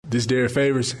This is Derek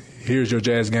Favors. Here's your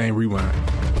Jazz Game Rewind.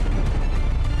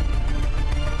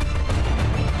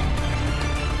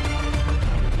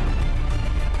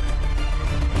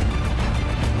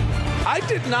 I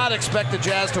did not expect the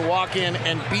Jazz to walk in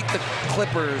and beat the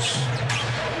Clippers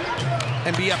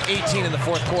and be up 18 in the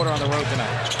fourth quarter on the road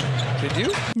tonight. Did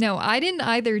you? No, I didn't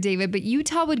either, David, but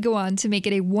Utah would go on to make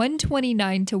it a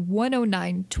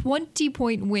 129-109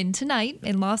 20-point win tonight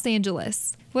in Los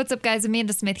Angeles. What's up, guys?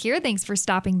 Amanda Smith here. Thanks for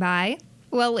stopping by.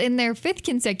 Well, in their fifth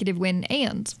consecutive win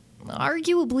and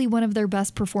arguably one of their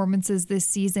best performances this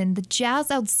season, the Jazz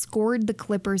outscored the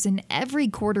Clippers in every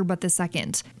quarter but the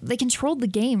second. They controlled the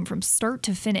game from start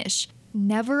to finish,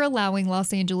 never allowing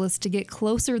Los Angeles to get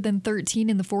closer than 13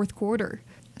 in the fourth quarter.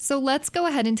 So let's go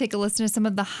ahead and take a listen to some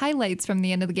of the highlights from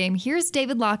the end of the game. Here's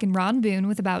David Locke and Ron Boone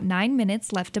with about 9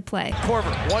 minutes left to play.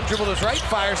 Korver, one dribble to his right,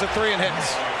 fires a three and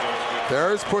hits.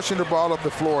 There's pushing the ball up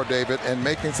the floor, David, and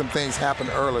making some things happen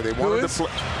early. They wanted to play.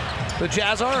 The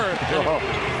Jazz are.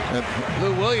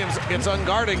 Lou Williams gets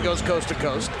unguarded and goes coast to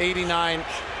coast.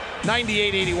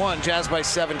 98-81, Jazz by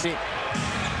 17.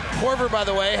 Korver, by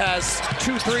the way, has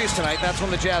 2 threes tonight. That's when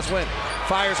the Jazz win.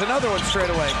 Fires another one straight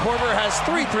away. Korver has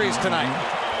 3 threes tonight.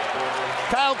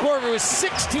 Kyle Korver with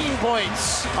 16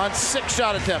 points on 6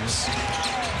 shot attempts.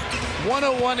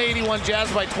 101-81,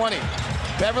 Jazz by 20.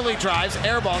 Beverly drives,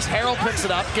 airballs. Harrell picks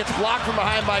it up, gets blocked from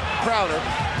behind by Crowder,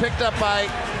 picked up by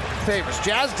Favors.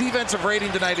 Jazz defensive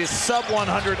rating tonight is sub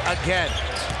 100 again.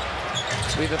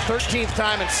 It'll be the 13th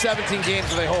time in 17 games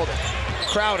that they hold it.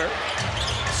 Crowder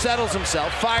settles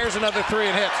himself, fires another 3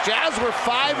 and hits. Jazz were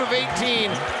 5 of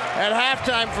 18 at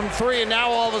halftime from 3, and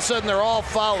now all of a sudden they're all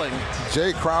fouling.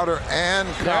 Jay Crowder and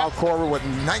Kyle Korver with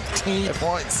 19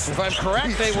 points. If I'm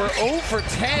correct, they were 0 for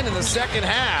 10 in the second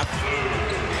half.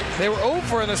 They were 0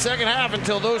 for in the second half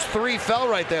until those 3 fell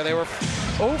right there. They were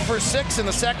 0 for 6 in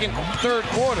the third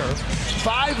quarter,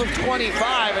 5 of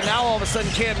 25, and now all of a sudden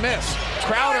can't miss.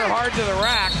 Crowder hard to the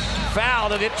rack,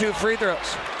 fouled and hit 2 free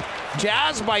throws.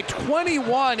 Jazz by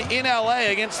 21 in LA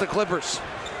against the Clippers.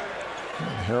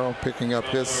 Harrell picking up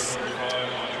his.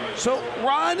 So,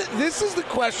 Ron, this is the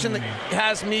question that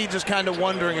has me just kind of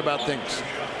wondering about things.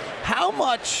 How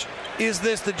much is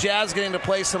this the Jazz getting to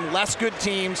play some less good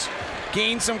teams,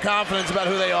 gain some confidence about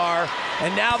who they are,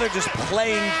 and now they're just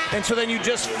playing, and so then you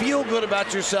just feel good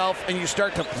about yourself and you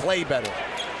start to play better?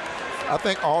 I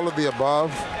think all of the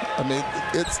above. I mean,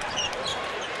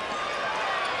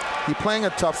 you're playing a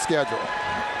tough schedule,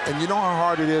 and you know how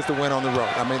hard it is to win on the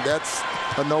road. I mean, that's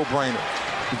a no-brainer.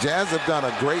 The Jazz have done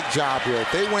a great job here.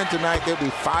 If they win tonight, they'll be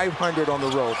 500 on the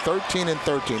road,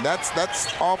 13-13.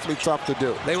 That's awfully tough to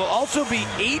do. They will also be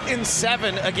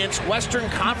 8-7 against Western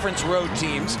Conference road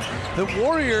teams. The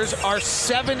Warriors are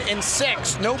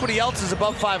 7-6. Nobody else is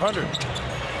above 500.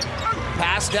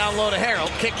 Pass down low to Harrell.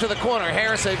 Kick to the corner.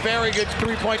 Harris, a very good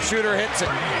three-point shooter, hits it.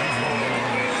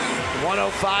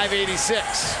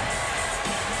 105-86.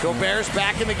 Gobert's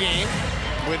back in the game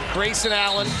with Grayson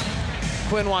Allen.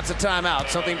 Quinn wants a timeout.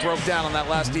 Something broke down on that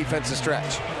last defensive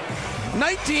stretch.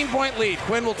 19-point lead.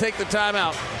 Quinn will take the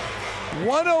timeout.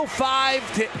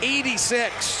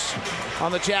 105-86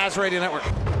 on the Jazz Radio Network.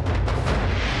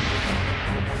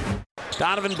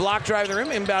 Donovan block drive the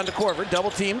rim, inbound to Korver.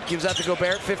 Double team, gives out to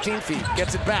Gobert, 15 feet.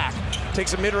 Gets it back.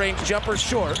 Takes a mid-range jumper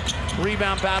short.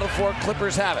 Rebound battle for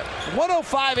Clippers have it.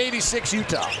 105-86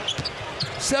 Utah.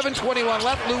 7:21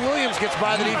 left. Lou Williams gets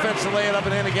by the defense to lay it up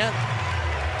and in again.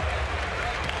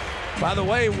 By the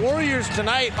way, Warriors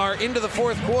tonight are into the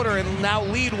fourth quarter and now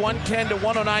lead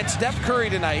 110-109. Steph Curry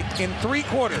tonight in 3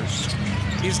 quarters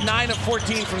is 9 of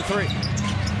 14 from 3.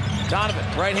 Donovan,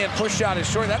 right-hand push shot is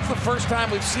short. That's the first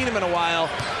time we've seen him in a while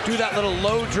do that little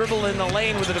low dribble in the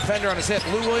lane with the defender on his hip.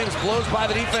 Lou Williams blows by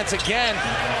the defense again,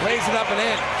 lays it up and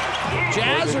in.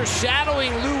 Jazz are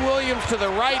shadowing Lou Williams to the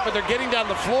right, but they're getting down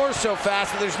the floor so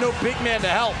fast that there's no big man to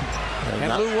help.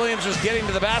 And Lou Williams is getting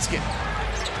to the basket.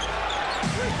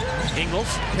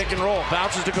 Ingles, pick and roll,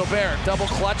 bounces to Gobert, double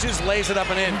clutches, lays it up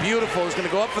and in. Beautiful. He's going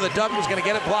to go up for the dunk, was going to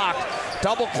get it blocked.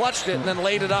 Double clutched it and then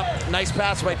laid it up. Nice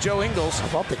pass by Joe Ingles. How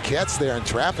about the catch there in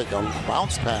traffic? A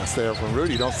bounce pass there from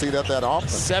Rudy. Don't see that often.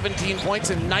 17 points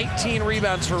and 19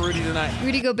 rebounds for Rudy tonight.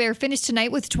 Rudy Gobert finished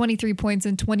tonight with 23 points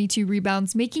and 22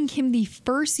 rebounds, making him the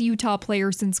first Utah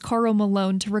player since Karl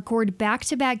Malone to record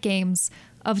back-to-back games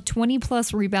of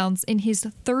 20-plus rebounds in his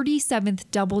 37th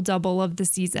double-double of the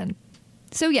season.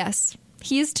 So yes,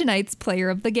 he is tonight's player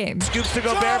of the game. Scoops to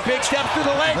Gobert, big step through the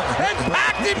lane, and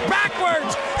packed it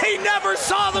backwards. He never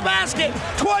saw the basket.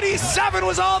 27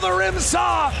 was all the rim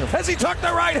saw as he took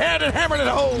the right hand and hammered it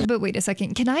home. But wait a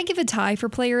second, can I give a tie for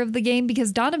player of the game?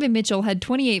 Because Donovan Mitchell had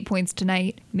 28 points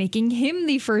tonight, making him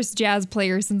the first Jazz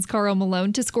player since Karl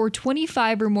Malone to score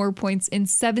 25 or more points in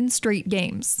 7 straight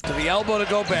games. To the elbow to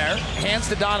Gobert, hands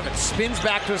to Donovan, spins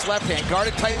back to his left hand,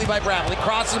 guarded tightly by Bradley,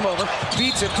 crosses him over,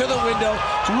 beats him to the window,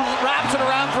 wraps it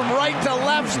around from right to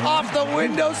left, off the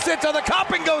window, sits on the cup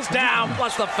and goes down,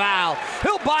 plus the foul.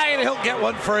 He'll buy it and he'll get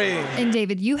one free. And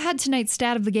David, you had tonight's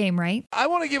stat of the game, right? I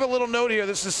want to give a little note here.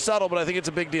 This is subtle, but I think it's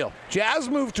a big deal. Jazz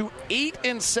moved to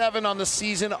 8-7 on the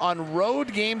season on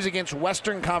road games against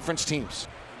Western Conference teams.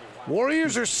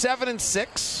 Warriors are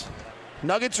 7-6.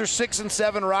 Nuggets are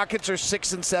 6-7. Rockets are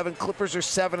 6-7. Clippers are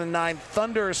 7-9.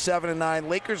 Thunder are 7-9.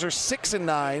 Lakers are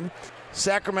 6-9.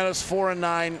 Sacramento's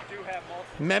 4-9.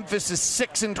 Memphis is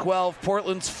 6-12.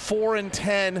 Portland's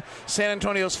 4-10. San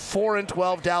Antonio's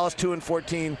 4-12. Dallas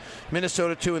 2-14.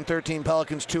 Minnesota 2-13.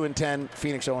 Pelicans 2-10.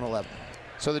 Phoenix 0-11.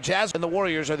 So the Jazz and the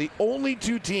Warriors are the only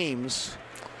 2 teams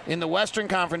in the Western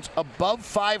Conference above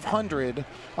 500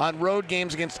 on road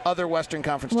games against other Western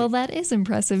Conference Well, teams. that is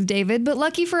impressive, David. But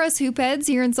lucky for us hoopheads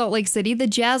here in Salt Lake City, the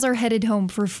Jazz are headed home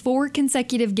for 4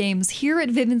 consecutive games here at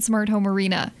Vivint Smart Home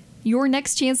Arena. Your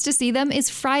next chance to see them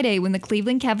is Friday when the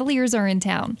Cleveland Cavaliers are in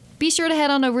town. Be sure to head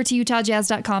on over to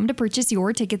UtahJazz.com to purchase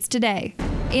your tickets today.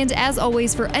 And as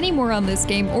always, for any more on this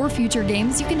game or future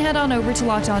games, you can head on over to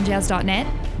LockedOnJazz.net,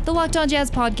 the Locked On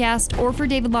Jazz podcast, or for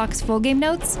David Locke's full game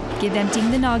notes, give Emptying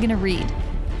the Noggin a read.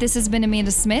 This has been Amanda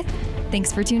Smith.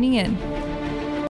 Thanks for tuning in.